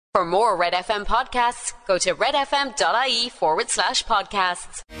For more Red FM podcasts, go to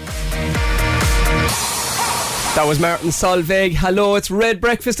redfm.ie/podcasts. That was Martin Solveig. Hello, it's Red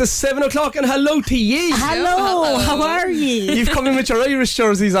Breakfast at 7 o'clock, and hello to ye. Hello, how are you? You've come in with your Irish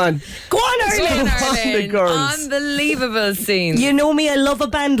jerseys on. Go on, Ireland. The girls. Unbelievable scene. You know me, I love a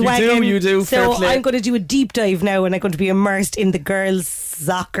bandwagon. You do. So Fair play. I'm going to do a deep dive now, and I'm going to be immersed in the girls'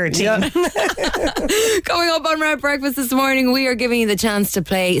 soccer team. Yeah. Coming up on Red Breakfast this morning, we are giving you the chance to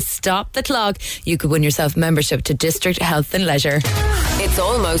play Stop the Clock. You could win yourself membership to District Health and Leisure. It's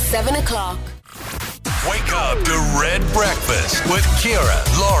almost 7 o'clock. Wake up to Red Breakfast with Ciara,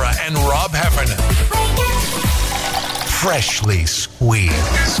 Laura and Rob Heffernan. Freshly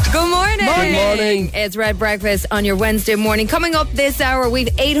squeezed. Good morning. Good morning. It's Red Breakfast on your Wednesday morning. Coming up this hour, we've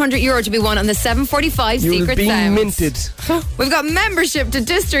 €800 to be won on the 7:45 You'll Secret be Sounds. minted. We've got membership to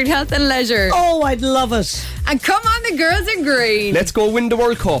District Health and Leisure. Oh, I'd love it. And come on, the girls in green. Let's go win the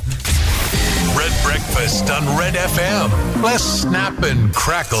World Cup. Red Breakfast on Red FM. Less snap and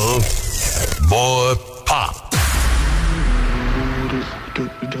crackle, more pop.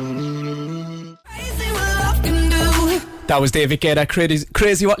 That was David Guetta.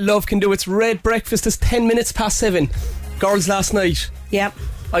 Crazy what love can do. It's Red Breakfast. It's 10 minutes past 7. Girls last night. Yep.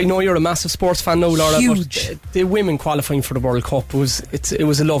 I know you're a massive sports fan now, Laura. Huge. But the women qualifying for the World Cup was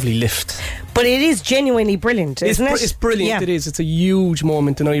a lovely lift. But it is genuinely brilliant, isn't it? It's brilliant. Yeah. It is. It's a huge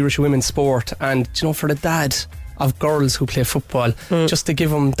moment in Irish women's sport, and you know, for the dad of girls who play football, just to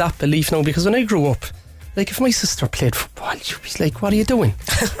give them that belief now. Because when I grew up, like if my sister played football, she'd be like, "What are you doing?"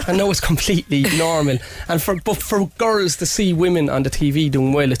 And now it's completely normal. And for girls to see women on the TV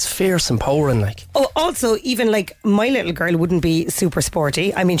doing well, it's fierce, empowering. Like, Oh, also, even like my little girl wouldn't be super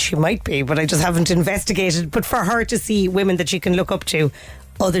sporty. I mean, she might be, but I just haven't investigated. But for her to see women that she can look up to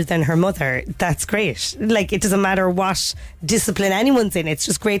other than her mother, that's great. Like, it doesn't matter what discipline anyone's in, it's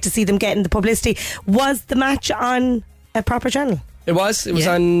just great to see them getting the publicity. Was the match on a proper channel? it was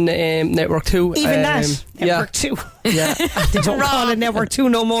on Network 2. Even that? Network 2. Yeah. They don't call it Network 2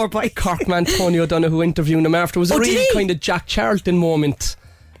 no more, boy. Cork man Tony O'Donoghue interviewing him after. It was a really kind of Jack Charlton moment,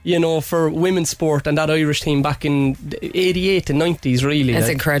 you know, for women's sport and that Irish team back in 88 and 90s, really. It's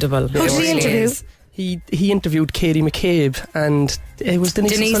incredible. Who did he interview? He interviewed Katie McCabe, and it was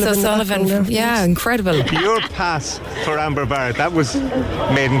Denise O'Sullivan. Yeah, incredible. Your pass for Amber Barrett, that was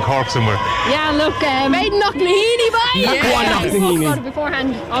made in Cork somewhere. Yeah, look, made in Knocknaheeny, boy. Yeah. Knocknaheeny. Got it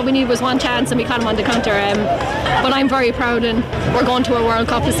beforehand. All we needed was one chance and we caught him on the counter. But I'm very proud, and we're going to a World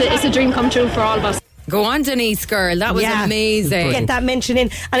Cup. It's a dream come true for all of us. Go on, Denise, girl. That was amazing. Get that mention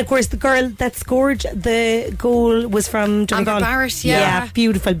in. And of course, the girl that scored the goal was from Donegal. Amber Barrett, yeah.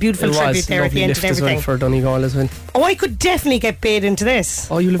 Beautiful tribute there at the end of everything. Well for Donegal as well. Oh, I could definitely get paid into this.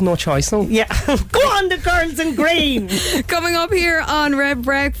 Oh, you'll have no choice, no? Yeah. Go on, the girls in green. Coming up here on Red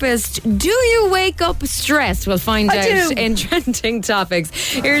Breakfast, do you wake up stressed? We'll find out in trending topics.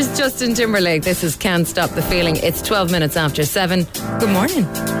 Here's Justin Timberlake. This is Can't Stop the Feeling. It's 12 minutes after 7. Good morning.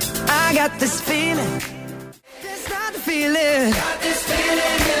 I got this feeling. There's not a feeling. Got this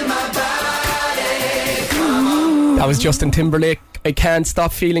feeling in my body. That was Justin Timberlake. I Can't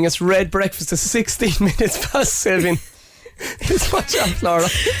Stop Feeling. It's Red Breakfast. It's 16 minutes past 7. Just watch out, Laura.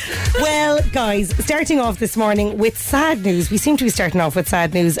 Well, guys, starting off this morning with sad news. We seem to be starting off with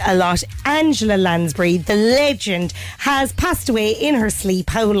sad news a lot. Angela Lansbury, the legend, has passed away in her sleep.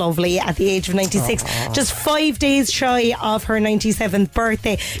 How lovely, at the age of 96. Just 5 days shy of her 97th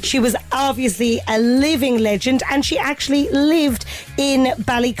birthday. She was obviously a living legend, and she actually lived in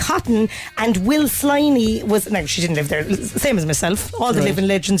Ballycotton. And Will Sliney was... No, she didn't live there. Same as myself. All the living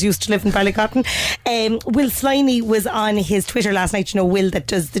legends used to live in Ballycotton. Will Sliney was on his Twitter last night, you know, Will that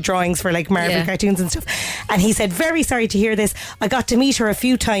does the drawings for like Marvel cartoons and stuff, and he said, very sorry to hear this. I got to meet her a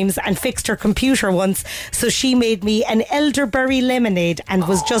few times and fixed her computer once, so she made me an elderberry lemonade and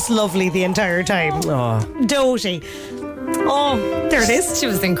was just lovely the entire time. Doty. Oh, there it is. She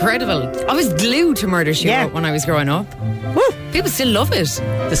was incredible. I was glued to Murder, She Wrote when I was growing up. Woo. People still love it.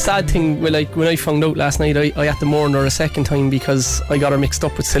 The sad thing, well, like when I found out last night, I had to mourn her a second time because I got her mixed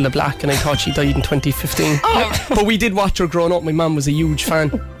up with Cilla Black, and I thought she died in 2015. But we did watch her growing up. My mum was a huge fan.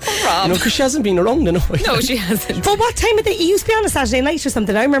 Rob. You know, because she hasn't been around enough. No, she hasn't. But what time of the... It used to be on a Saturday night or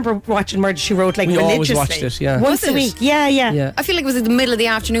something. I remember watching Murder, She Wrote like religiously. We always watched it, yeah. Once a week. Yeah. I feel like it was in the middle of the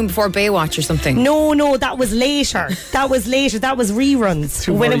afternoon before Baywatch or something. No, that was later. That was reruns.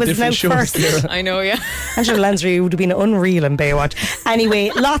 Two when it very was now different first. shows there. I know, yeah. Angela Lansbury would have been unreal in Baywatch. Anyway,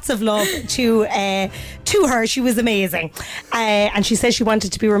 lots of love to to her, she was amazing. And she says she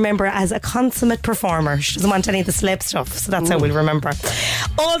wanted to be remembered as a consummate performer. She doesn't want any of the celeb stuff, so that's how we'll remember.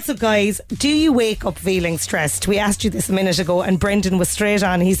 Also, guys, do you wake up feeling stressed? We asked you this a minute ago, and Brendan was straight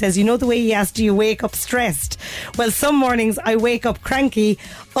on. He says, you know the way he asked, do you wake up stressed? Well, some mornings I wake up cranky.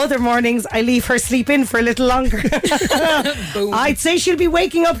 Other mornings I leave her sleep in for a little longer. I'd say she'll be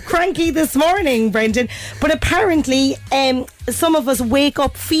waking up cranky this morning, Brendan. But apparently, some of us wake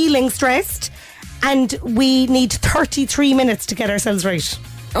up feeling stressed, and we need 33 minutes to get ourselves right.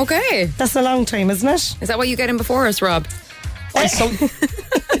 Okay. That's a long time, isn't it? Is that what you get in before us, Rob?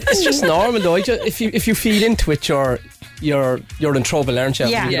 It's just normal though. If you feed into it, you're in trouble, aren't you?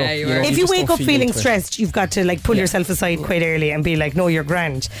 Yeah, you are. If you wake up feeling stressed, you've got to pull yourself aside quite early and be like, no, you're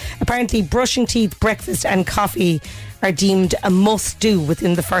grand. Apparently, brushing teeth, breakfast and coffee are deemed a must-do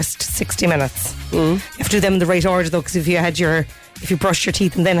within the first 60 minutes. You have to do them in the right order though, because if you brushed your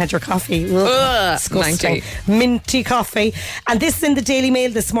teeth and then had your coffee, disgusting. Minty coffee. And this is in the Daily Mail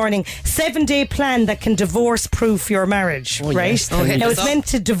this morning. 7-day plan that can divorce-proof your marriage, right? Yes. Now, it's meant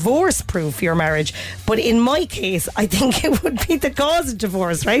to divorce-proof your marriage, but in my case, I think it would be the cause of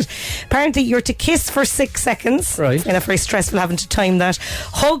divorce, right? Apparently, you're to kiss for 6 seconds. Right. And it's very stressful having to time that.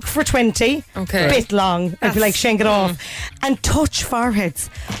 Hug for 20. Okay. Bit long. I'd be like, shank it off. And touch foreheads.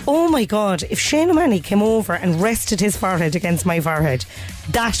 Oh my God, if Shane O'Mahony came over and rested his forehead against my forehead,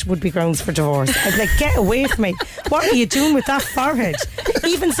 that would be grounds for divorce. I'd be like, get away from me. What are you doing with that forehead?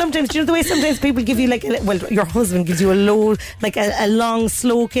 Even sometimes, do you know the way sometimes people give you your husband gives you a long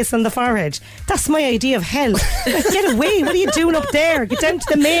slow kiss on the forehead? That's my idea of hell. Like, get away. What are you doing up there? Get down to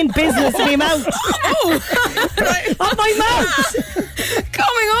the main business of my mouth. On my mouth.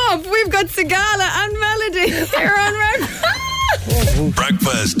 Coming up, we've got Ciara and Melody here on Red.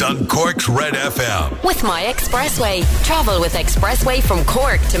 Breakfast on Cork's Red FM. With My Expressway. Travel with Expressway from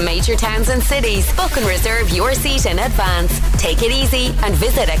Cork to major towns and cities. Book and reserve your seat in advance. Take it easy and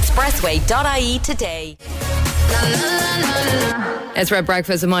visit expressway.ie today. It's Red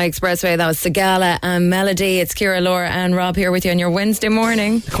Breakfast on My Expressway. That was Ciara and Melody. It's Ciara, Laura and Rob here with you on your Wednesday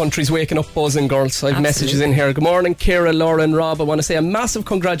morning. The country's waking up buzzing, girls. I have messages in here. Good morning, Ciara, Laura and Rob. I want to say a massive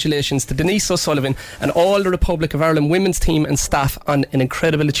congratulations to Denise O'Sullivan and all the Republic of Ireland women's team and staff on an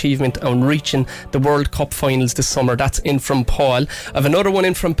incredible achievement on reaching the World Cup finals this summer. That's in from Paul. I have another one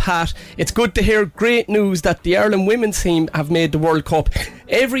in from Pat. It's good to hear great news that the Ireland women's team have made the World Cup.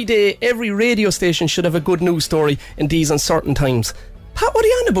 Every day, every radio station should have a good news story in these uncertain times. Pat, what are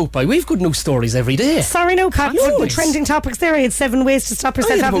you on about, boy? We've good news stories every day. Sorry, no, Pat. The trending topics there. I had 7 ways to stop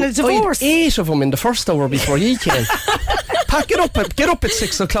yourself having a divorce. I had 8 of them in the first hour before you came. Pat, get up at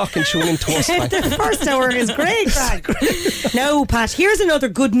 6 o'clock and tune in to us. The first hour is great. No, Pat, here's another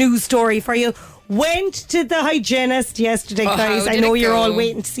good news story for you. Went to the hygienist yesterday, guys. I know you're all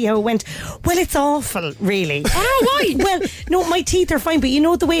waiting to see how it went. Well, it's awful, really. Oh, why? Well, no, my teeth are fine, but you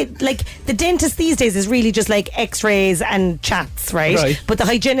know the way, the dentist these days is really just like x-rays and chats, right? But the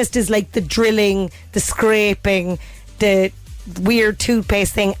hygienist is like the drilling, the scraping, the weird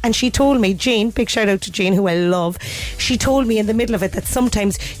toothpaste thing. And she told me, Jane, big shout out to Jane, who I love, she told me in the middle of it that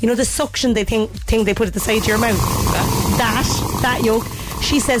sometimes, you know the suction thing they put at the side of your mouth, that yolk,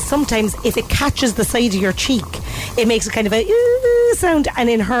 she says sometimes if it catches the side of your cheek, it makes a kind of a sound,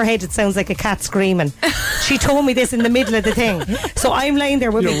 and in her head it sounds like a cat screaming. She told me this in the middle of the thing. So I'm lying there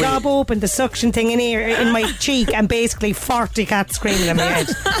with my gob open, the suction thing in here in my cheek, and basically 40 cats screaming in my head.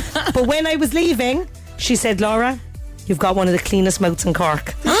 But when I was leaving, she said, Laura, you've got one of the cleanest mouths in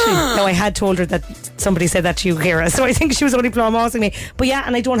Cork. Now, I had told her that somebody said that to you, Ciara, so I think she was only plumosing me. But yeah,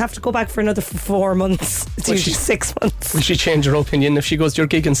 and I don't have to go back for another 4 months. It's usually 6 months. Will she change her opinion if she goes to your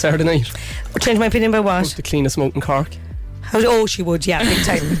gig on Saturday night? Change my opinion by what? The cleanest mouth in Cork. Oh, she would, yeah, big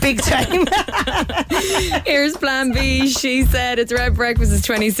time. Big time. Here's Plan B. She said it's Red Breakfast is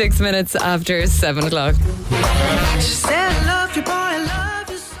 26 minutes after 7 o'clock. She said, I love you, boy, I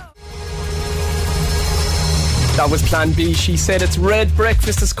love you so. That was Plan B. She said it's Red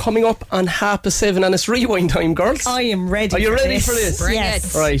Breakfast is coming up on 7:30 and it's rewind time, girls. I am ready. Are you ready for this? Bring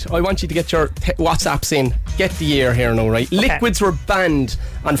yes. it. Right, I want you to get your WhatsApps in. Get the year here now, right? Okay. Liquids were banned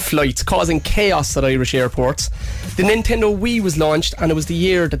on flights, causing chaos at Irish airports. The Nintendo Wii was launched, and it was the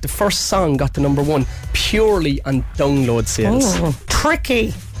year that the first song got to number 1 purely on download sales. Oh,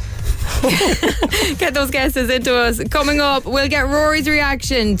 tricky. Get those guesses into us. Coming up, we'll get Rory's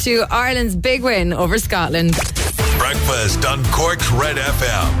reaction to Ireland's big win over Scotland. Breakfast on Cork's Red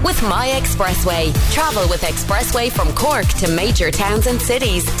FM. With My Expressway. Travel with Expressway from Cork to major towns and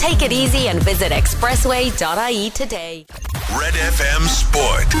cities. Take it easy and visit expressway.ie today. Red FM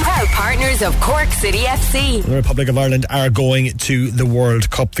Sport. Proud partners of Cork City FC. The Republic of Ireland are going to the World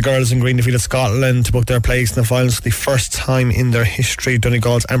Cup. The girls in green defeated Scotland to book their place in the finals for the first time in their history.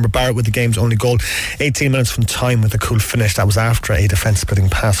 Donegal's Amber Barrett with the game's only goal. 18 minutes from time with a cool finish. That was after a defence-splitting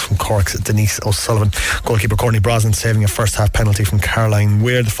pass from Cork's Denise O'Sullivan. Goalkeeper Courtney Brosnan saving a first-half penalty from Caroline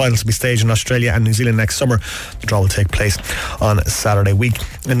Weir. The finals will be staged in Australia and New Zealand next summer. The draw will take place on Saturday week.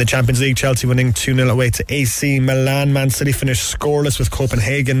 In the Champions League, Chelsea winning 2-0 away to AC Milan. Man City finished scoreless with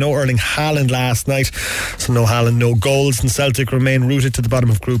Copenhagen. No Erling Haaland last night, so no Haaland, no goals. And Celtic remain rooted to the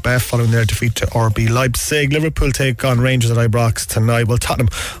bottom of Group F following their defeat to RB Leipzig. Liverpool take on Rangers at Ibrox tonight, while Tottenham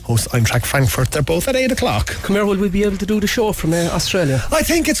host Eintracht Frankfurt. They're both at 8 o'clock. Come here, will we be able to do the show from Australia? I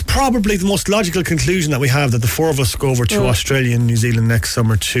think it's probably the most logical conclusion that we have, that the four of us go over to Australia and New Zealand next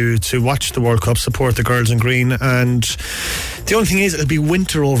summer to watch the World Cup, support the girls in green. And the only thing is, it'll be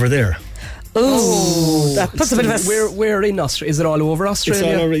winter over there. Oh, that puts a bit of a... Where in Australia? Is it all over Australia?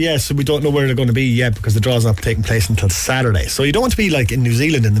 It's all over, yeah, so we don't know where they're going to be yet because the draw's not taking place until Saturday. So you don't want to be like in New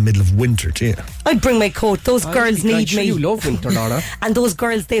Zealand in the middle of winter, do you? I'd bring my coat. Those girls need me. You love winter, Laura. And those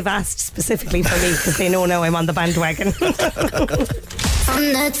girls, they've asked specifically for me because they know now I'm on the bandwagon. From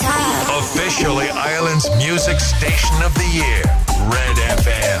the top. Officially Ireland's music station of the year, Red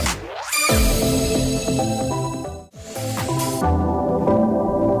FM.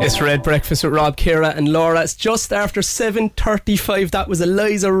 It's Red Breakfast with Rob, Ciara and Laura. It's just after 7:35. That was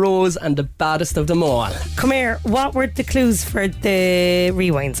Eliza Rose and the baddest of them all. Come here, what were the clues for the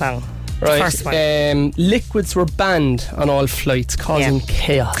rewind song? Right, the first one. Liquids were banned on all flights, causing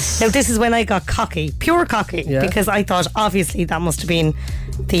chaos. Now this is when I got cocky, pure cocky, because I thought obviously that must have been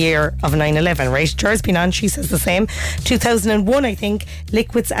the year of 9/11, right? Jer's been on, she says the same. 2001, I think,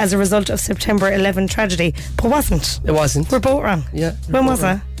 liquids as a result of September 11 tragedy, but wasn't. It wasn't. We're both wrong. Yeah. When was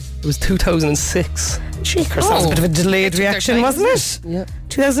it? It was 2006. Cheekers, that was a bit of a delayed reaction, wasn't it? Yeah.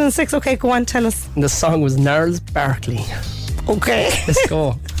 2006, okay, go on, tell us. And the song was Gnarls Barkley. Okay. Let's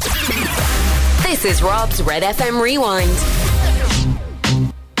go. This is Rob's Red FM Rewind.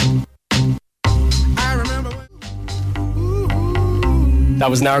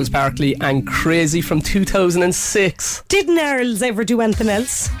 That was Gnarls Barkley and Crazy from 2006. Did Gnarls ever do anything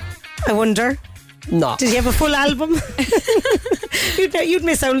else? I wonder. No. Did he have a full album? You'd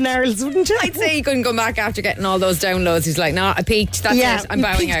miss out Gnarls, wouldn't you? I'd say he couldn't come back after getting all those downloads. He's like, no, I peaked. That's it. I'm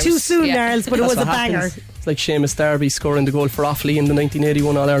bowing peaked out. Too soon, Gnarls, but it was a banger. Happens. It's like Seamus Darby scoring the goal for Offaly in the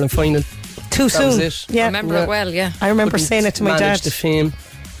 1981 All-Ireland final. Too soon. That was it. Yeah. I remember it well, yeah. I remember saying it to my dad. Manage the fame.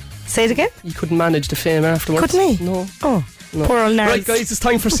 Say it again? He couldn't manage the fame afterwards. Couldn't he? No. Oh, no. Poor old Gnarls. Right, guys, it's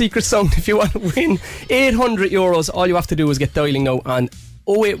time for Secret Song. If you want to win €800, all you have to do is get dialing now on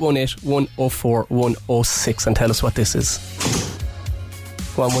 0818 104 106 and tell us what this is.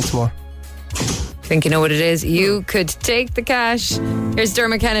 Go on once more. Think you know what it is? You could take the cash. Here's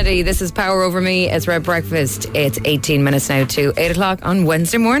Dermot Kennedy. This is Power Over Me. It's Red Breakfast. It's 18 minutes now to 8 o'clock on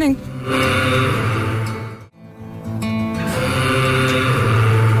Wednesday morning.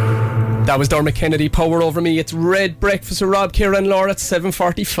 That was Dermot Kennedy, Power Over Me. It's Red Breakfast with Rob, Ciara and Laura at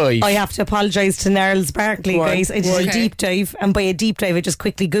 7:45. I have to apologise to Gnarls Barkley, guys. I did a deep dive, and by a deep dive I just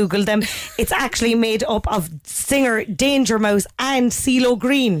quickly googled them. It's actually made up of singer Danger Mouse and CeeLo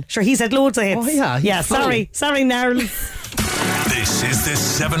Green. Sure, he's had loads of hits. Oh yeah. Yeah, sorry Gnarls. This is the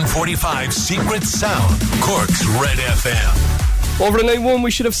 7:45 Secret Sound, Cork's Red FM. Over to line one,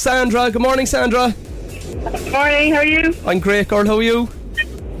 we should have Sandra. Good morning, Sandra. Morning, how are you? I'm great, girl. How are you?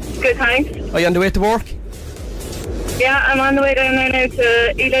 Good, thanks. Are you on the way to work? Yeah, I'm on the way down there now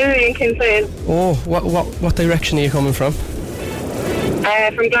to Ely and Kinsale. Oh, what direction are you coming from?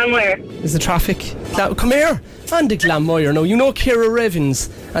 From Glanmire. Is the traffic? Come here. On the Glanmire now. You know Ciara Revens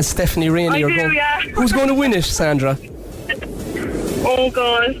and Stephanie Rainey I are do, going. yeah. Who's going to win it, Sandra? Oh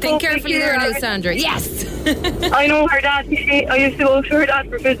God. Think carefully there now, Sandra. Yes. I know her dad. I used to go to her dad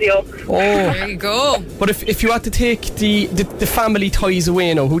for physio. Oh, there you go. But if you had to take the family ties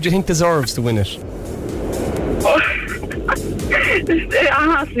away now, who do you think deserves to win it? Oh. It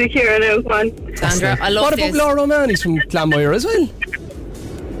has to be Ciara now, come on. Sandra, I love what this. What about Laura O'Mahony's from Glanmire as well?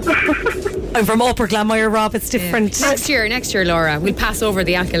 I'm from Upper Glanmire, Rob. It's different. Yeah. Next year, Laura, we'll pass over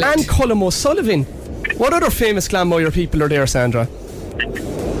the accolade. And Colm O'Sullivan. What other famous Glanmire people are there, Sandra?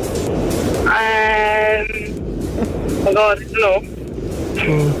 Oh God, I don't know.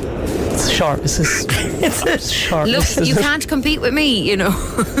 It's short. It's short. Look, you can't compete with me, you know.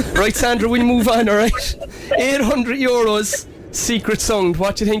 Right, Sandra, we'll move on, alright? €800, Secret Song.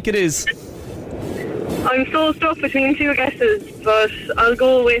 What do you think it is? I'm so stuck between two guesses, but I'll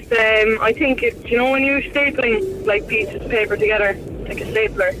go with, I think, do you know when you're stapling like pieces of paper together, like a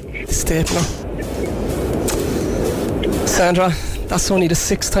stapler? Stapler. Sandra, that's only the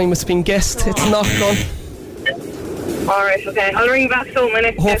 6th time it's been guessed. It's not gone. Alright, okay. I'll ring back so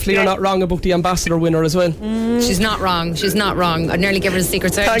many. Hopefully you're not wrong about the ambassador winner as well. She's not wrong. I'd nearly give her the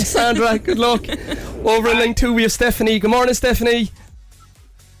secret sound. Thanks, Sandra. Good luck. Over in line 2 we have Stephanie. Good morning, Stephanie.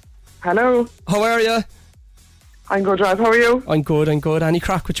 Hello. How are you? I'm good, Rob. How are you? I'm good. Any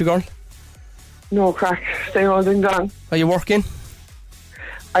crack with you, girl? No crack. Stay holding down. Are you working?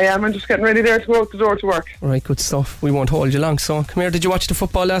 I am. I'm just getting ready there to go out the door to work. Right, good stuff. We won't hold you long. So, come here. Did you watch the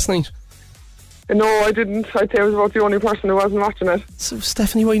football last night? No, I didn't. I'd say I was about the only person who wasn't watching it. So,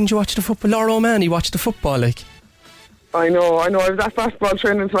 Stephanie, why didn't you watch the football? Laura O'Mahony watched the football, like. I know. I was at basketball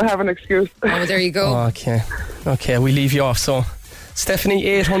training, so I have an excuse. Oh, there you go. Okay, we leave you off. So, Stephanie,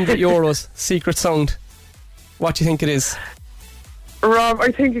 €800, secret sound. What do you think it is? Rob,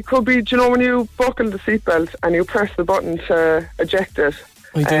 I think it could be, do you know when you buckle the seatbelt and you press the button to eject it?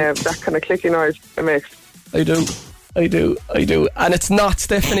 I do. That kind of clicky noise it makes. I do. And it's not,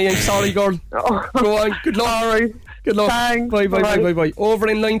 Stephanie. I'm sorry, girl. Oh. Go on. Good luck. All right. Good luck. Thanks. Bye. Over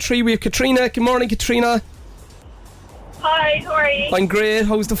in line 3 we have Katrina. Good morning, Katrina. Hi, how are you? I'm great.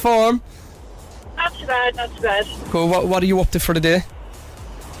 How's the form? Not too bad. Cool. What are you up to for the day?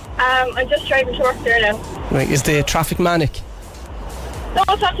 I'm just driving to work there now. Right. Is the traffic manic? No,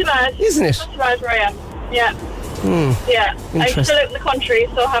 it's not too bad. Isn't it? Not too bad where I am. Yeah. Yeah. I'm still out in the country,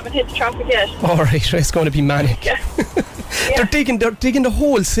 so I haven't hit the traffic yet. Alright, it's going to be manic. Yeah. They're digging the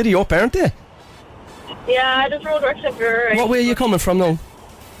whole city up, aren't they? Yeah, there's roadworks everywhere. Right? What way are you coming from now?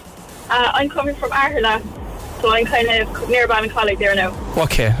 I'm coming from Arhula, so I'm kind of near Ballincollig there now.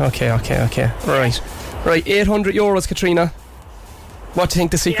 Okay. Right, €800, Katrina. What do you think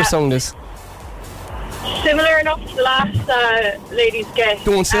the secret sound is? Similar enough to the last lady's guess.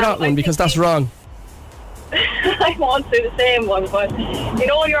 Don't say that one because that's wrong. I won't say the same one, but you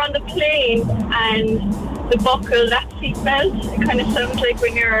know when you're on the plane and the buckle, that seatbelt, it kind of sounds like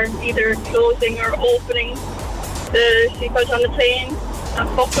when you're either closing or opening the seatbelt on the plane, that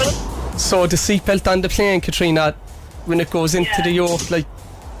buckle. So the seatbelt on the plane, Katrina, when it goes into the yoke, like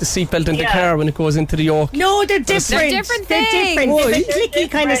the seatbelt in the car when it goes into the yoke. No, they're different. They're different They're things. different. They're clicky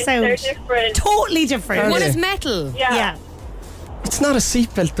kind of sound. They're different. Totally different. One is metal. Yeah. It's not a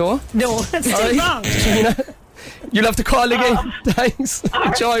seatbelt though. No, that's still wrong. Katrina, you'll have to call again. Thanks.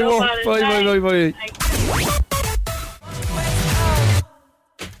 Enjoy work. Bye.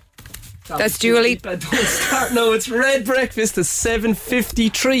 That's Julie. Don't start. No, it's Red Breakfast at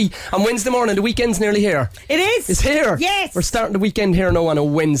 7:53 on Wednesday morning. The weekend's nearly here. It is. It's here. Yes. We're starting the weekend here now on a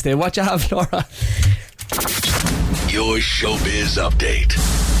Wednesday. What you have, Laura? Your showbiz update.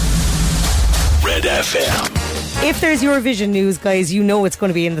 Red FM. If there's Eurovision news, guys, you know it's going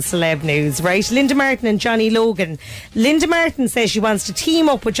to be in the celeb news, right? Linda Martin and Johnny Logan. Linda Martin says she wants to team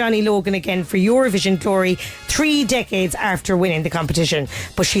up with Johnny Logan again for Eurovision glory 3 decades after winning the competition.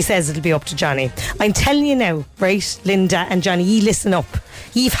 But she says it'll be up to Johnny. I'm telling you now, right, Linda and Johnny, you listen up.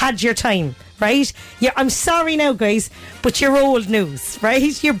 You've had your time, right? Yeah, I'm sorry now, guys, but you're old news,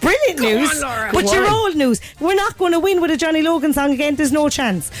 right? You're brilliant news, but you're old news. We're not going to win with a Johnny Logan song again. There's no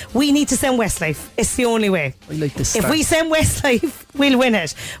chance. We need to send Westlife. It's the only way. I like this. If we send Westlife, we'll win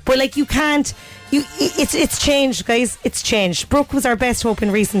it. But like, you can't. It's changed, guys. It's changed. Brooke was our best hope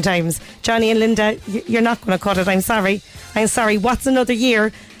in recent times. Johnny and Linda, you're not going to cut it. I'm sorry. What's another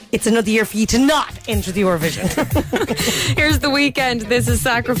year? It's another year for you to not enter the Eurovision. Here's The Weekend. This is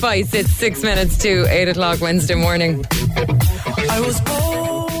Sacrifice. It's 6 minutes to 8 o'clock Wednesday morning. I was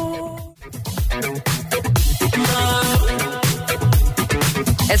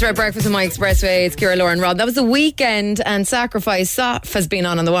It's Red Breakfast on my Expressway. It's Ciara, Laura and Rob. That was The Weekend, and Sacrifice. Saf has been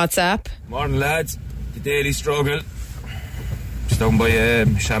on the WhatsApp. Morning, lads. The daily struggle. Just down by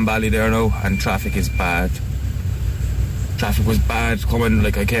Shambally there now, and traffic is bad. Traffic was bad coming,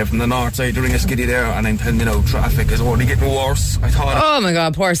 like I came from the north side during a skiddy there, and I'm telling you now, traffic is only getting worse. I thought. Oh my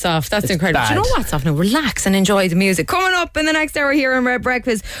God, poor Saf. That's incredible. Do you know what, Saf? Now relax and enjoy the music. Coming up in the next hour here on Red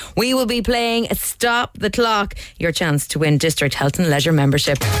Breakfast, we will be playing Stop the Clock. Your chance to win District Health and Leisure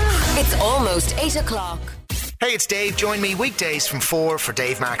membership. It's almost 8 o'clock. Hey, it's Dave. Join me weekdays from 4 for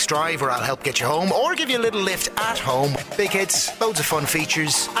Dave Max Drive, where I'll help get you home or give you a little lift at home. Big hits, loads of fun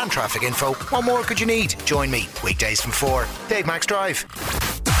features and traffic info. What more could you need? Join me weekdays from 4. Dave Max Drive.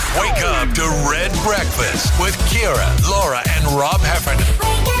 Wake up to Red Breakfast with Ciara, Laura and Rob Heffernan.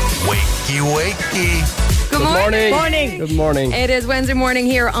 Wakey. Good morning. Good morning. It is Wednesday morning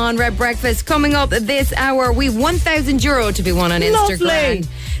here on Red Breakfast. Coming up this hour, we've €1,000 to be won on Instagram. Lovely.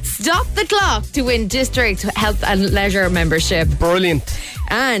 Stop the Clock to win District Health and Leisure membership. Brilliant.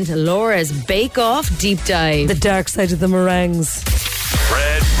 And Laura's Bake Off Deep Dive. The dark side of the meringues.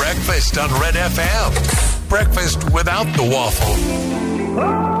 Red Breakfast on Red FM. breakfast without the waffle.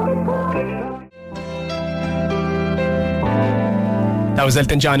 That was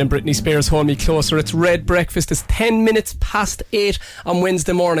Elton John and Britney Spears, Hold Me Closer. It's Red Breakfast. It's 10 minutes past 8 on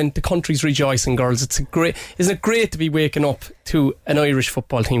Wednesday morning. The country's rejoicing, girls. Isn't it great to be waking up to an Irish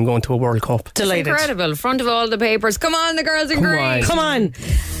football team going to a World Cup? Delighted. It's incredible. Front of all the papers. Come on, the girls in green. Come on.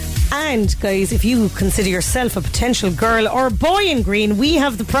 And guys, if you consider yourself a potential girl or boy in green, we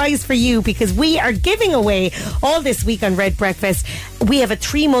have the prize for you, because we are giving away all this week on Red Breakfast. We have a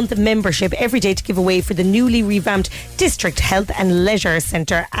 3-month membership every day to give away for the newly revamped District Health and Leisure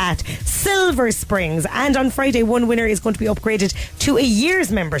Centre at Silver Springs. And on Friday, one winner is going to be upgraded to a year's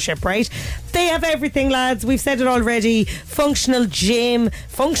membership, right? They have everything, lads. We've said it already. Functional gym,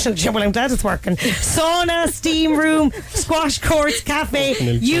 well, I'm glad it's working. Sauna, steam room, squash courts, cafe,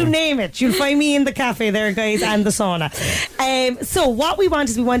 you name it. You'll find me in the cafe there, guys, and the sauna. So what we want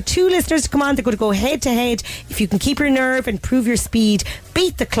is 2 listeners to come on. They're going to go head to head. If you can keep your nerve, improve your speed,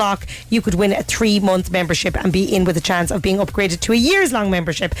 beat the clock, you could win a 3-month membership and be in with a chance of being upgraded to a year's long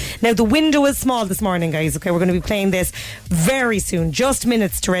membership. Now, the window is small this morning, guys. Okay, we're going to be playing this very soon. Just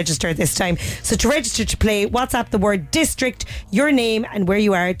minutes to register this time. So to register to play, WhatsApp the word district, your name and where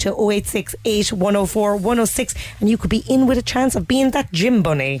you are to 086 104 106, and you could be in with a chance of being that gym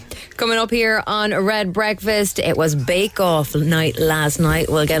bunny. Coming up here on Red Breakfast, it was Bake Off night last night.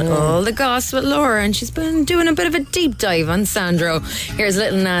 We'll get all the goss with Laura, and she's been doing a bit of a deep dive on Sandro. Here's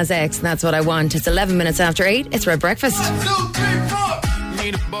Little Nas X, and That's What I Want. It's 11 minutes after 8. It's Red Breakfast. 1, 2, 3, 4.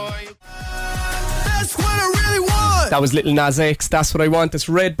 Need a boy. That's what I really want. That was Little Nas X, That's What I Want. This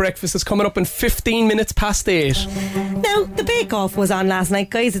Red Breakfast is coming up in 15 minutes past 8. Now, the Bake Off was on last night,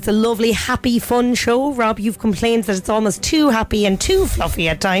 guys. It's a lovely, happy, fun show. Rob, you've complained that it's almost too happy and too fluffy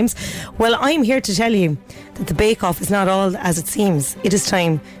at times. Well, I'm here to tell you that the Bake Off is not all as it seems. It is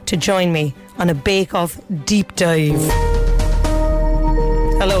time to join me on a Bake Off deep dive.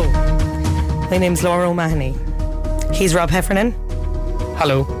 Hello, my name's Laura O'Mahony. He's Rob Heffernan.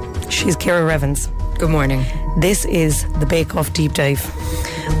 Hello. She's Ciara Revens. Good morning. This is the Bake Off deep dive.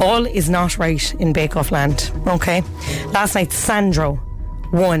 All is not right in Bake Off land, okay? Last night, Sandro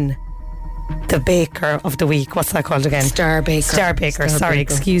won the Baker of the Week. What's that called again? Star Baker. Sorry,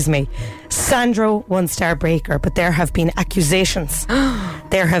 excuse me. Sandro won Star Baker, but there have been accusations.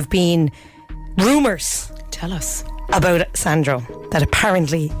 There have been rumours. Tell us. About Sandro, that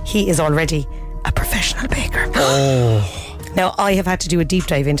apparently he is already a professional baker. Now, I have had to do a deep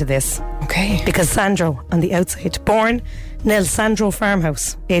dive into this. Okay. Because Sandro, on the outside, born Nel Sandro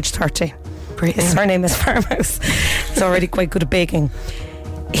Farmhouse, age 30. His surname is Farmhouse. He's already quite good at baking.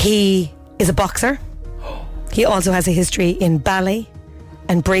 He is a boxer. He also has a history in ballet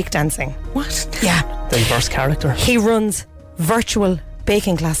and breakdancing. What? Yeah. Diverse character. He runs virtual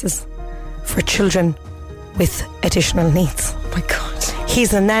baking classes for children with additional needs. Oh my God.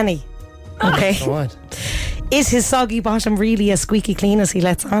 He's a nanny. Okay. God. Is his soggy bottom really as squeaky clean as he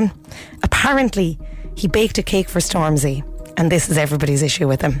lets on? Apparently, he baked a cake for Stormzy, and this is everybody's issue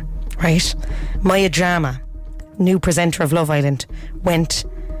with him, right? Maya Jama, new presenter of Love Island, went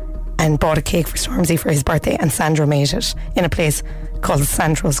and bought a cake for Stormzy for his birthday, and Sandro made it in a place called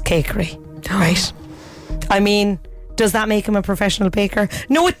Sandro's Cakery, right? I mean, does that make him a professional baker?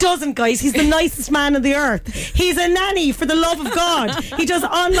 No, it doesn't, guys. He's the nicest man on the earth. He's a nanny, for the love of God. He does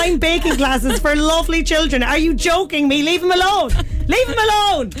online baking classes for lovely children. Are you joking me? Leave him alone. Leave him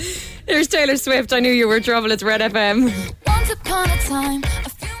alone. Here's Taylor Swift. I Knew You Were Trouble. It's Red FM. Once upon a time,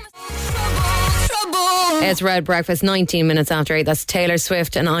 trouble. It's Red Breakfast, 19 minutes after 8. That's Taylor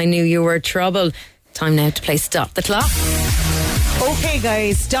Swift and I Knew You Were Trouble. Time now to play Stop the Clock. Okay,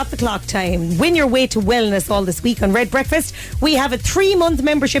 guys, stop the clock time. Win your way to wellness all this week on Red Breakfast. We have a 3-month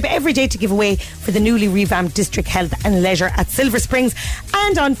membership every day to give away for the newly revamped District Health and Leisure at Silver Springs.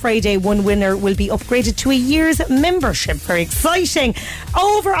 And on Friday, one winner will be upgraded to a year's membership. Very exciting.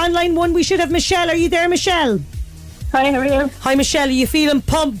 Over on line 1, we should have Michelle. Are you there, Michelle? Hi, how are you? Hi, Michelle. Are you feeling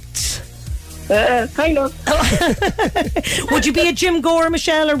pumped? Kind of. Would you be a gym goer,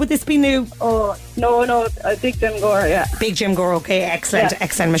 Michelle, or would this be new? Oh, no, a big gym goer, yeah. Big gym goer, okay, excellent, Yeah.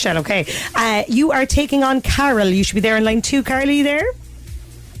 excellent, Michelle, okay. You are taking on Carol. You should be there in line 2. Carol, are you there?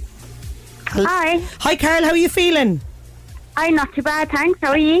 Hi. Hi, Carol, how are you feeling? I'm not too bad, thanks.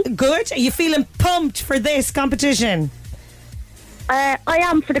 How are you? Good. Are you feeling pumped for this competition? I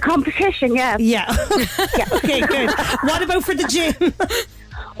am for the competition, yeah. Yeah. Yeah. Okay, good. What about for the gym?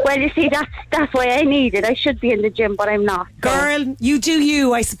 Well, you see, that's why I need it. I should be in the gym, but I'm not. Girl, you do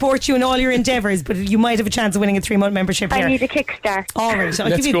you. I support you in all your endeavours, but you might have a chance of winning a 3-month membership here. I need a kickstart. All right, so I'll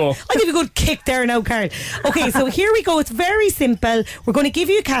Let's give go. I'll give you a good kick there now, Carl. Okay, so here we go. It's very simple. We're going to give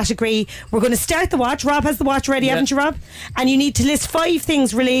you a category. We're going to start the watch. Rob has the watch ready, haven't you, Rob? And you need to list 5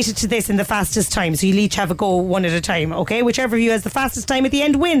 things related to this in the fastest time. So you'll each have a go one at a time, okay? Whichever of you has the fastest time at the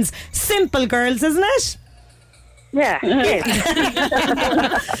end wins. Simple, girls, isn't it? Yeah.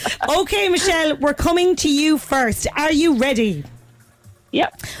 Okay, Michelle, we're coming to you first. Are you ready?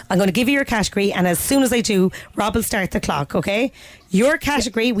 Yep. I'm going to give you your category, and as soon as I do, Rob will start the clock, okay? Your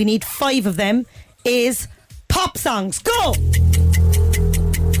category, we need 5 of them, is pop songs. Go!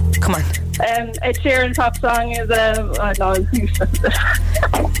 Come on. Ed Sheeran pop song is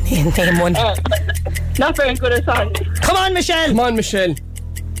Name one. Not very good at songs. Come on, Michelle. Come on, Michelle.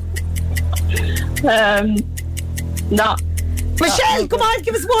 No. Michelle, come on,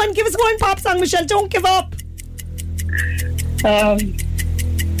 give us one. Give us one pop song, Michelle. Don't give up. No,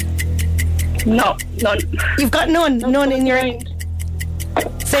 none. You've got none. None in your mind.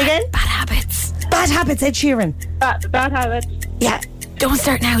 Say again? Bad habits. Bad habits, Ed Sheeran. Bad habits. Yeah. Don't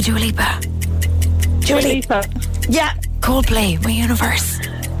start now, Dua Lipa. Dua Lipa. Yeah. Coldplay, My Universe.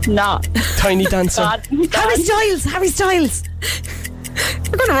 No. Tiny Dancer. Harry Styles.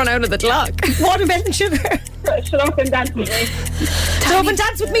 We're going to run out of the clock. Watermelon Sugar. Shut up and dance with me. Shut up and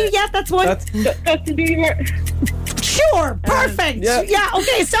dance with me. Yeah, that's one. Justin Bieber. Sure, perfect. Yeah,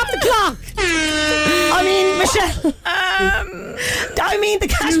 okay, stop the clock. I mean, Michelle. I mean, the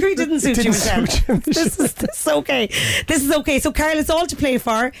category didn't suit you, Michelle. This is okay. This is okay. So, Carl, it's all to play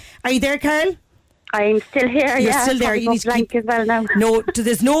for. Are you there, Carl? I'm still here. You're still there. You need to blank as well now. No,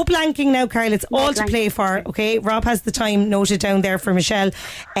 there's no blanking now, Carl. It's all to play for. Okay, Rob has the time noted down there for Michelle.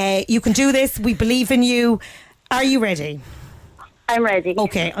 You can do this. We believe in you. Are you ready? I'm ready.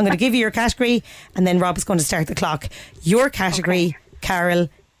 Okay, I'm going to give you your category, and then Rob is going to start the clock. Your category, Carol,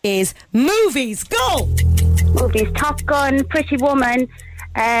 is movies. Go. Movies: Top Gun, Pretty Woman,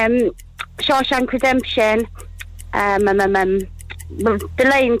 Shawshank Redemption, The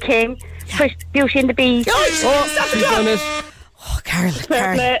Lion King, Beauty and the Beast. Stop the clock. Done it. Oh, Carol,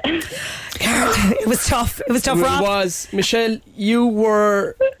 it was tough. It was tough, Rob. It was. Michelle, you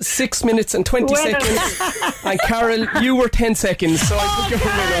were 6 minutes and 20 seconds. And Carol, you were 10 seconds. So I think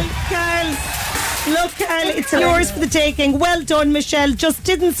you're a winner. Carol. Look, Carol, it's yours for the taking. Well done, Michelle. Just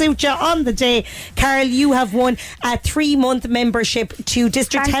didn't suit you on the day. Carol, you have won a 3-month membership to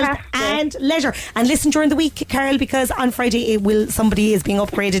District Health and Leisure. And listen during the week, Carol, because on Friday somebody is being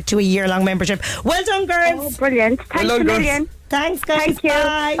upgraded to a year-long membership. Well done, girls. Oh, brilliant. Thanks a million. Thanks, guys. Thank you.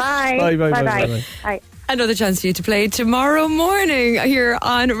 Bye. Bye. Bye. Another chance for you to play tomorrow morning here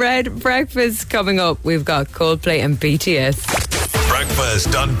on Red Breakfast. Coming up, we've got Coldplay and BTS.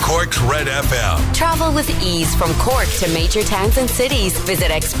 Breakfast on Cork's Red FM. Travel with ease from Cork to major towns and cities.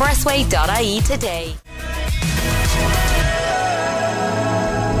 Visit expressway.ie today.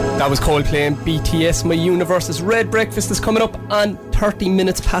 That was Coldplay and BTS. My Universe's Red Breakfast is coming up on 30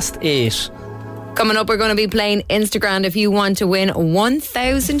 minutes past 8. Coming up, we're going to be playing Instagram. If you want to win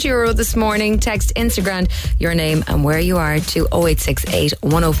 €1,000 this morning, text Instagram your name and where you are to 0868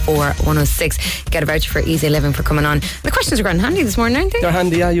 104 106. Get a voucher for Easy Living for coming on. The questions are grand handy this morning, aren't they? They're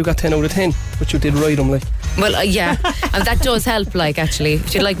handy, yeah. You got 10 out of 10, but you did write them, like. Well, yeah, and that does help, like, actually.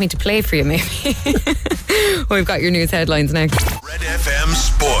 If you'd like me to play for you, maybe. We've got your news headlines next. Red FM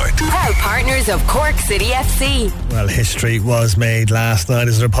Sport. Proud partners of Cork City FC. Well, history was made last night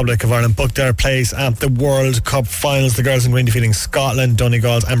as the Republic of Ireland booked their place at the World Cup finals. The girls in green defeating Scotland.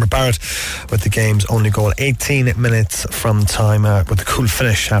 Donegal's Amber Barrett with the game's only goal. 18 minutes from time with a cool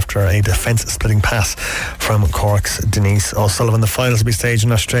finish after a defence-splitting pass from Cork's Denise O'Sullivan. The finals will be staged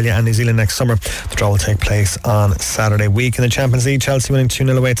in Australia and New Zealand next summer. The draw will take place on Saturday week. In the Champions League, Chelsea winning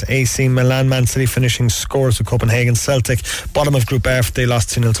 2-0 away to AC Milan. Man City finishing scores with Copenhagen. Celtic bottom of Group F. They lost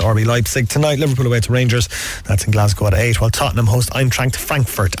 2-0 to RB Leipzig. Tonight, Liverpool away to Rangers. That's in Glasgow at 8, while Tottenham host Eintracht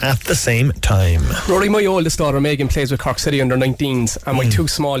Frankfurt at the same time. Rory, my oldest daughter Megan plays with Cork City under 19s, and my two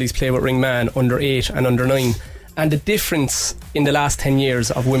smallies play with Ringman under 8 and under 9. And the difference in the last 10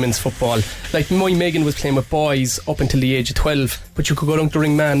 years of women's football, like my Megan was playing with boys up until the age of 12, but you could go down to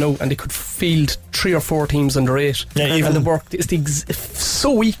Ringman now and they could field 3 or 4 teams under 8. Yeah, and the work is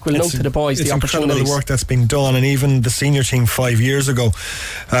so equal now to the boys. It's the incredible opportunities. the work that's been done, and even the senior team 5 years ago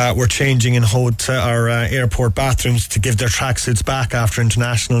were changing in our airport bathrooms to give their tracksuits back after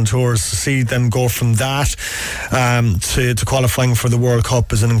international tours. To see them go from that to qualifying for the World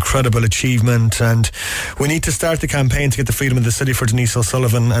Cup is an incredible achievement, and we need to start the campaign to get the freedom of the city for Denise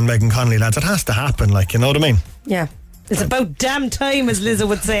O'Sullivan and Megan Connolly, lads. It has to happen, like, you know what I mean? Yeah. It's about damn time, as Lizzo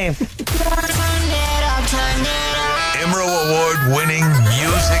would say. Imro Award-winning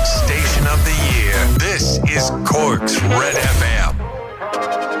Music Station of the Year. This is Cork's Red FM.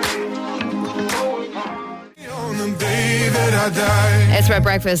 It's Red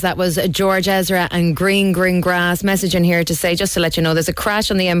Breakfast. That was George Ezra and Green Grass. Message in here to say, just to let you know, there's a crash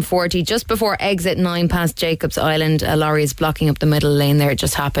on the M40 just before exit 9 past Jacobs Island. A lorry is blocking up the middle lane there. It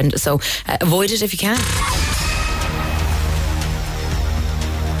just happened. So avoid it if you can.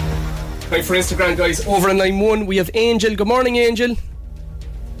 Right, for Instagram, guys, over on line 1 we have Angel. Good morning, Angel.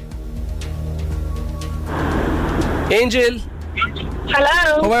 Angel.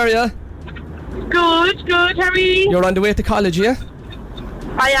 Hello. How are you? Good. How are you? You're on the way to college, yeah?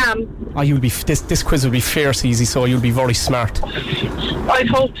 I am. Oh, you'll be. This quiz will be fierce easy, so you'll be very smart. I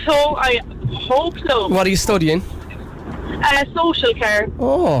hope so. What are you studying? Social care.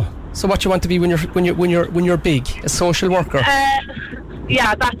 Oh, so what you want to be when you're big? A social worker?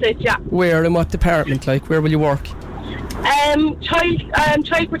 Yeah, that's it. Yeah. Where, in what department? Like, where will you work?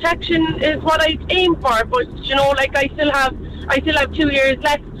 Child protection is what I aim for, but you know, like I still have 2 years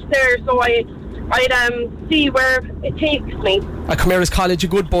left there, so I'd see where it takes me. Come here, is college a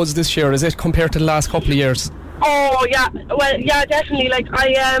good buzz this year? Is it compared to the last couple of years? Oh yeah, well yeah, definitely. Like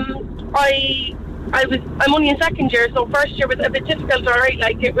I'm only in second year, so first year was a bit difficult. Alright,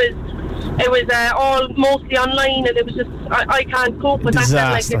 like it was all mostly online, and it was just I can't cope with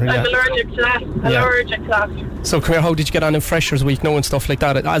disaster, that. Like I'm allergic to that. Allergic to that. So, come here, how did you get on in Freshers Week, knowing stuff like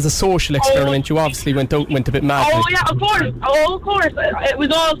that? As a social experiment, you obviously went out and went a bit mad. Oh yeah, of course. It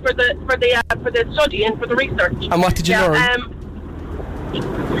was all for the study and for the research. And what did you learn?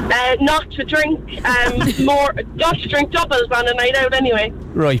 Not to drink not to drink doubles on a night out anyway.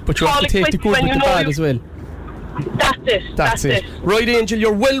 Right, but you have to take the good with the bad as well. That's it. Right, Angel,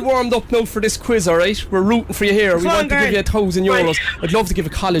 you're well warmed up now for this quiz, alright? We're rooting for you here. We want to give you €1,000. Right. I'd love to give a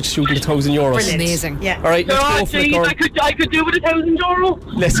college student €1,000. Brilliant. Amazing. Yeah. Alright, let's go for it, girl. I could do with €1,000.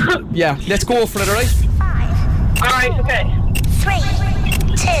 Let's go for it, alright? Alright, okay. 3,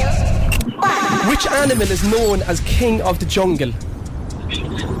 2, 1. Which animal is known as King of the Jungle?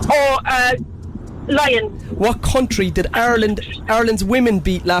 Lion. What country did Ireland's women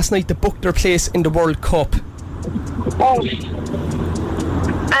beat last night to book their place in the World Cup?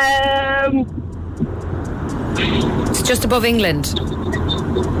 It's just above England.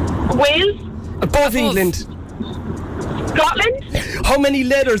 Wales. Above England. Scotland. How many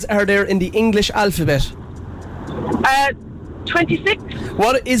letters are there in the English alphabet? 26.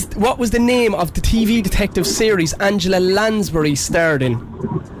 What was the name of the TV detective series Angela Lansbury starred in?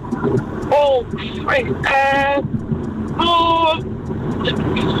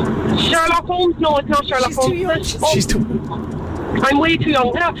 Sherlock Holmes? No, it's not Sherlock Holmes. She's too. I'm way too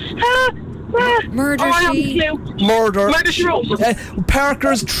young. Murder She Wrote.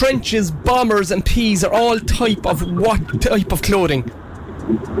 Parkers, trenches, bombers and peas are all type of what type of clothing?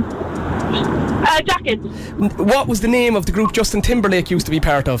 Jackets. What was the name of the group Justin Timberlake used to be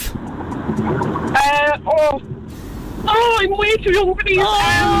part of? I'm way too young for these.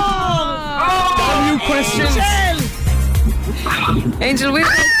 Damn you questions. Angel, we'll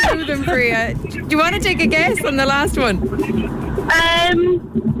go through them for you. Do you want to take a guess on the last one?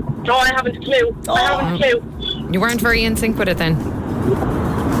 No, I haven't a clue. You weren't very in sync with it then.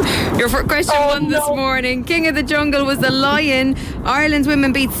 Your question one this morning. King of the Jungle was the lion. Ireland's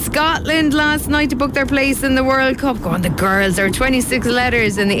women beat Scotland last night to book their place in the World Cup. Go on, the girls. There are 26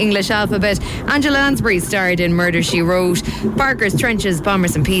 letters in the English alphabet. Angela Lansbury starred in Murder, She Wrote. Parkers, trenches,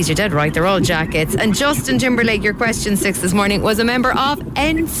 bombers and peas. You're dead right. They're all jackets. And Justin Timberlake, your question 6 this morning, was a member of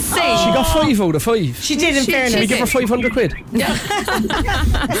NSYNC. She got 5 out of 5. She did, in fairness. Should we give her 500 quid? Yeah,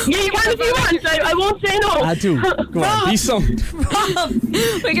 you can if you want. I won't say no. I do. Go on, be some.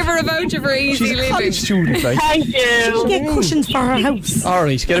 We give her a voucher for easy She's a living. college student, like. Thank you. She can get cushions for her house.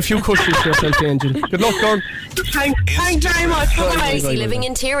 Alright, get a few cushions for yourself, Angel. Good luck, girl. Thanks very much. Bye. Easy Living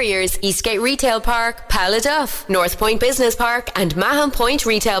Interiors, Eastgate Retail Park, Paladuff, North Point Business Park and Mahon Point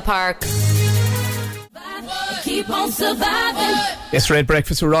Retail Park. Keep on surviving. It's Red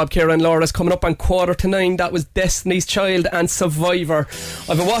Breakfast with Rob, Ciara and Laura is coming up on 8:45. That was Destiny's Child and Survivor.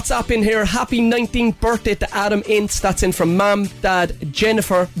 I have a WhatsApp in here. Happy 19th birthday to Adam Ince. That's in from Mum, Dad,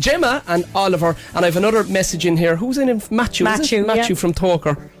 Jennifer, Gemma and Oliver. And I have another message in here. Who's in it? Matthew Matthew from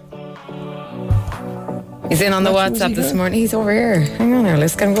Talker. He's in on the WhatsApp this morning. He's over here. Hang on now,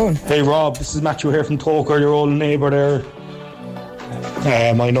 let's get him going. Hey Rob, this is Matthew here from Talker, your old neighbour there.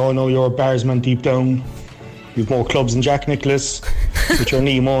 I know you're a Barsman deep down. You've more clubs than Jack Nicholas with your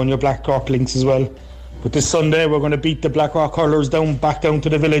Nemo and your Black Rock links as well. But this Sunday we're going to beat the Blackrock hurlers back down to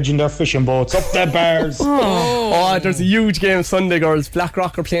the village in their fishing boats. Up the Bars. Oh, there's a huge game Sunday, girls.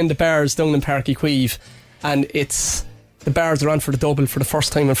 Blackrock are playing the Bars down in Páirc Uí Chaoimh, and it's the Bars are on for the double for the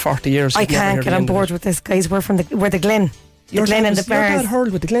first time in 40 years. I can't get on board with this, guys. We're the Glen. The Glen and the Bars. Your dad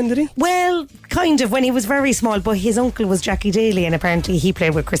hurled with the Glen, did he? Well, kind of, when he was very small, but his uncle was Jackie Daly, and apparently he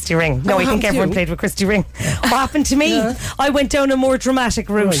played with Christy Ring. No, I think everyone played with Christy Ring. What happened to me? Yeah. I went down a more dramatic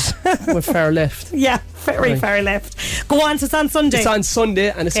route. Right. With far left. Yeah, very far left. Go on, so it's on Sunday. It's on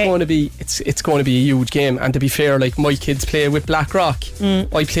Sunday, and it's going to be it's going to be a huge game. And to be fair, like, my kids play with Blackrock.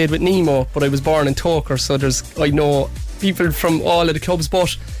 I played with Nemo, but I was born in Toker, so I know people from all of the clubs,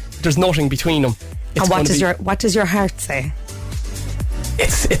 but there's nothing between them. And what does your heart say?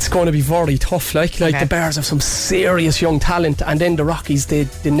 It's going to be very tough. Like the Bears have some serious young talent, and then the Rockies they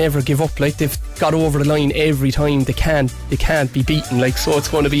never give up. Like, they've got over the line every time. They can't be beaten. Like, so it's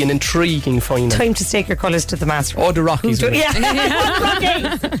going to be an intriguing final. Time to stake your colours to the mast. Oh, the Rockies.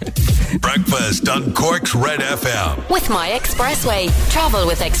 Breakfast on Cork's Red FM. With My Expressway. Travel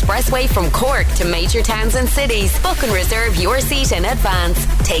with Expressway from Cork to major towns and cities. Book and reserve your seat in advance.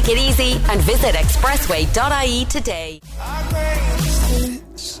 Take it easy and visit expressway.ie today.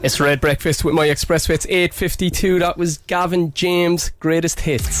 It's Red Breakfast with My Expressway. It's 8:52. That was Gavin James' greatest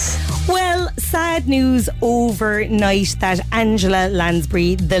hits. Well, sad news overnight that Angela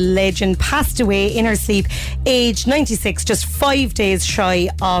Lansbury, the legend, passed away in her sleep, aged 96, just 5 days shy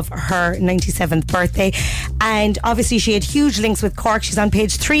of her 97th birthday. And obviously she had huge links with Cork. She's on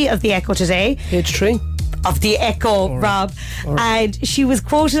page 3 of the Echo today. Page 3? Of the Echo, Rob. And she was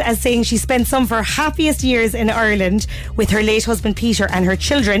quoted as saying she spent some of her happiest years in Ireland with her late husband Peter and her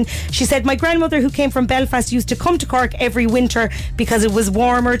children. She said, my grandmother, who came from Belfast, used to come to Cork every winter because it was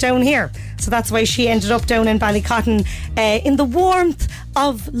warmer down here. So that's why she ended up down in Ballycotton in the warmth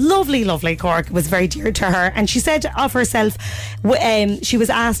of lovely, lovely Cork. It was very dear to her. And she said of herself, she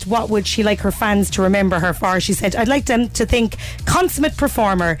was asked what would she like her fans to remember her for. She said, I'd like them to think consummate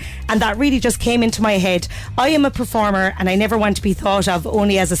performer. And that really just came into my head. I am a performer, and I never want to be thought of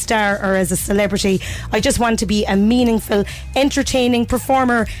only as a star or as a celebrity. I just want to be a meaningful, entertaining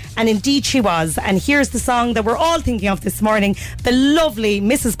performer. And indeed she was. And here's the song that we're all thinking of this morning. The lovely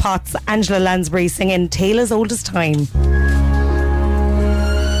Mrs. Potts, Angela Lansbury, singing Tale as Old as Time.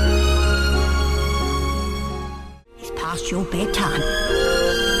 It's past your bedtime.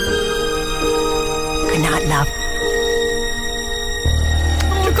 Good night, love.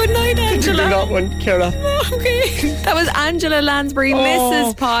 Good night, Angela. You do that one, Ciara. Okay. That was Angela Lansbury,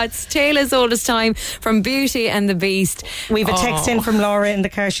 Mrs. Potts, Tale as Old as Time from Beauty and the Beast. We've a text in from Laura in the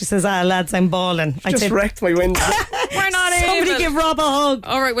car. She says, lads, I'm bawling. I just wrecked my window. We're not able. Somebody give Rob a hug.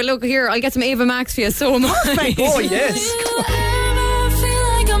 All right, well, look here. I'll get some Ava Max for you. So am I. Oh, yes.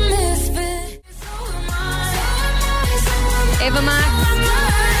 Ava Max.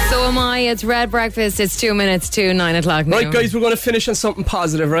 So am I. It's Red Breakfast. It's 2 minutes to 9 o'clock now. Right, guys, we're going to finish on something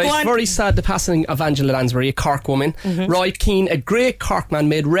positive, right? Very sad, the passing of Angela Lansbury, a Cork woman. Roy Keane, a great Cork man,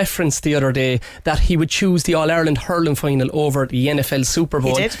 made reference the other day that he would choose the All-Ireland hurling final over the NFL Super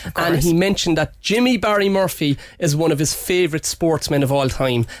Bowl. He did, of course. And he mentioned that Jimmy Barry Murphy is one of his favourite sportsmen of all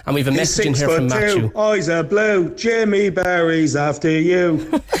time. And we have a message in here from Matthew. Eyes are blue. Jimmy Barry's after you.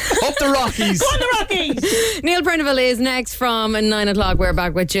 Up the Rockies. Go on the Rockies. Neil Prendeville is next from 9 o'clock. We're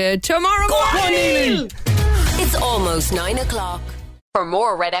back with you tomorrow morning. It's almost 9 o'clock. For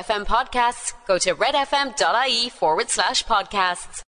more Red FM podcasts, go to redfm.ie/podcasts.